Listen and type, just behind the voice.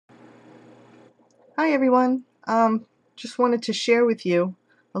Hi everyone. Just wanted to share with you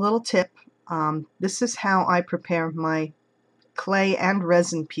a little tip. This is how I prepare my clay and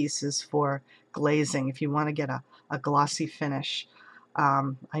resin pieces for glazing if you want to get a glossy finish.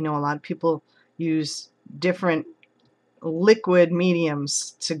 I know a lot of people use different liquid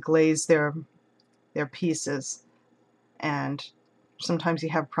mediums to glaze their pieces, and sometimes you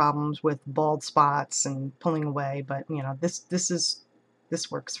have problems with bald spots and pulling away, but you know, this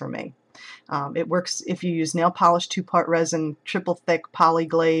works for me. It works if you use nail polish, 2-part resin, triple thick poly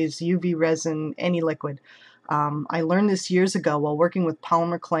glaze, UV resin, any liquid. I learned this years ago while working with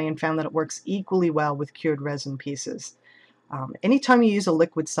polymer clay and found that it works equally well with cured resin pieces. Anytime you use a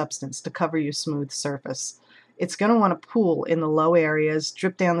liquid substance to cover your smooth surface, it's going to want to pool in the low areas,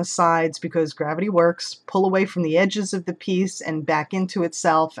 drip down the sides because gravity works, pull away from the edges of the piece and back into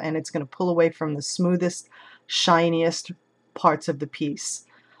itself, and it's going to pull away from the smoothest, shiniest parts of the piece.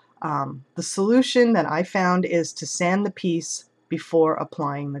 The solution that I found is to sand the piece before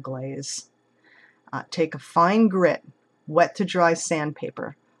applying the glaze. Take a fine grit, wet to dry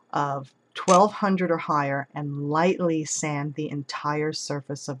sandpaper of 1200 or higher and lightly sand the entire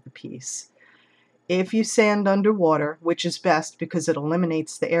surface of the piece. If you sand underwater, which is best because it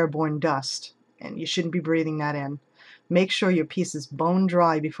eliminates the airborne dust, and you shouldn't be breathing that in, make sure your piece is bone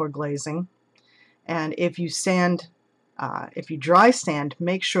dry before glazing. And if you dry sand,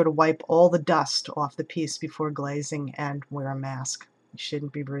 make sure to wipe all the dust off the piece before glazing and wear a mask. You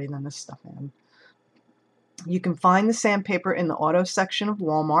shouldn't be breathing this stuff in. You can find the sandpaper in the auto section of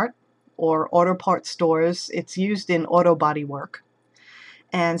Walmart or auto parts stores. It's used in auto body work.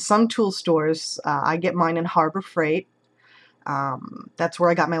 And some tool stores, I get mine in Harbor Freight. That's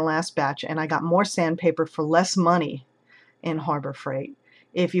where I got my last batch, and I got more sandpaper for less money in Harbor Freight.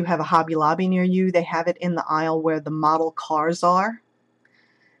 If you have a Hobby Lobby near you, they have it in the aisle where the model cars are.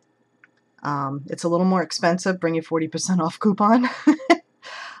 It's a little more expensive, bring you 40% off coupon.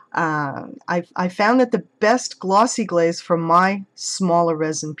 I found that the best glossy glaze for my smaller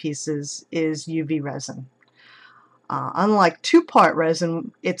resin pieces is UV resin. Unlike 2-part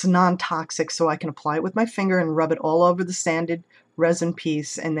resin, it's non-toxic, so I can apply it with my finger and rub it all over the sanded resin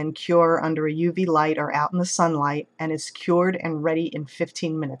piece and then cure under a UV light or out in the sunlight, and it's cured and ready in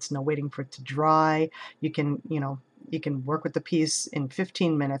 15 minutes. No waiting for it to dry. You can work with the piece in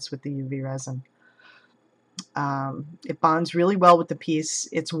 15 minutes with the UV resin. It bonds really well with the piece.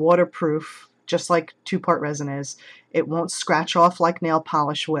 It's waterproof, just like 2-part resin is. It won't scratch off like nail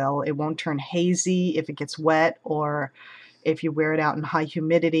polish will. It won't turn hazy if it gets wet or if you wear it out in high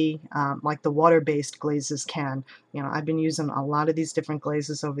humidity, like the water-based glazes can. You know, I've been using a lot of these different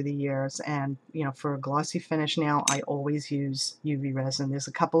glazes over the years, and you know, for a glossy finish now, I always use UV resin. There's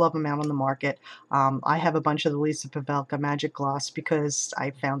a couple of them out on the market. I have a bunch of the Lisa Pavelka magic-glos because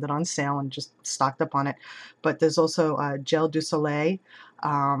I found it on sale and just stocked up on it. But there's also Gel du Soleil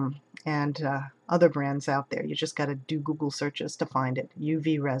and other brands out there. You just got to do Google searches to find it.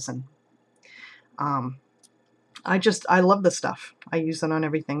 UV resin. I love the stuff. I use it on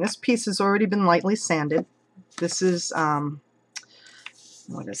everything. This piece has already been lightly sanded. This is,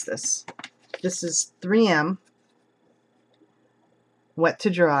 what is this? This is 3M, wet to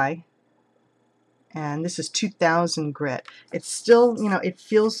dry, and this is 2000 grit. It's still, you know, it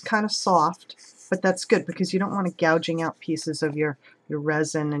feels kind of soft, but that's good because you don't want to gouging out pieces of your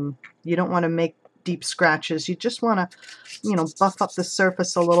resin, and you don't want to make deep scratches. You just want to, you know, buff up the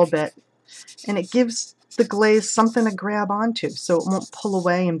surface a little bit, and it gives the glaze something to grab onto so it won't pull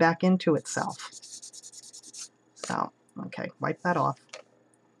away and back into itself. So, okay, wipe that off.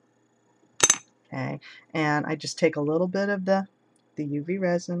 Okay, and I just take a little bit of the UV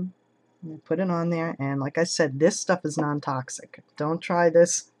resin and put it on there, and like I said, this stuff is non-toxic. Don't try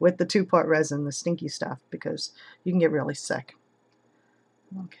this with the 2-part resin, the stinky stuff, because you can get really sick.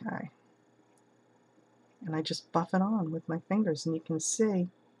 Okay, and I just buff it on with my fingers, and you can see,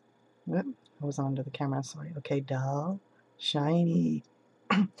 whoop, I was onto the camera, sorry. Okay, dull, shiny.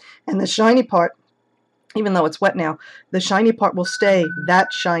 And the shiny part, even though it's wet now, the shiny part will stay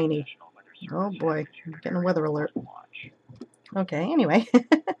that shiny. Oh boy, I'm getting a weather alert. Okay, anyway,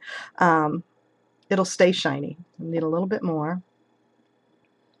 it'll stay shiny. I need a little bit more.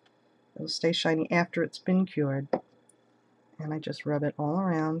 It'll stay shiny after it's been cured. And I just rub it all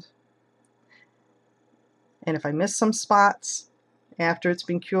around. And if I miss some spots after it's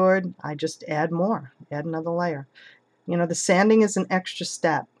been cured, I just add more, add another layer. You know, the sanding is an extra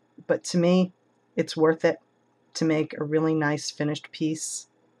step, but to me, it's worth it to make a really nice finished piece.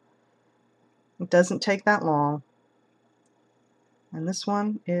 It doesn't take that long. And this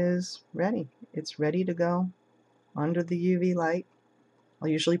one is ready. It's ready to go under the UV light. I'll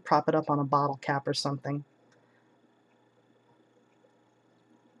usually prop it up on a bottle cap or something.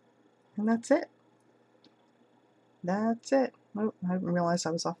 And that's it. That's it. Oh, I didn't realize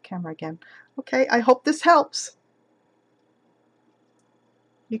I was off camera again. Okay, I hope this helps.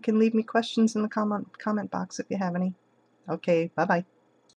 You can leave me questions in the comment box if you have any. Okay, bye-bye.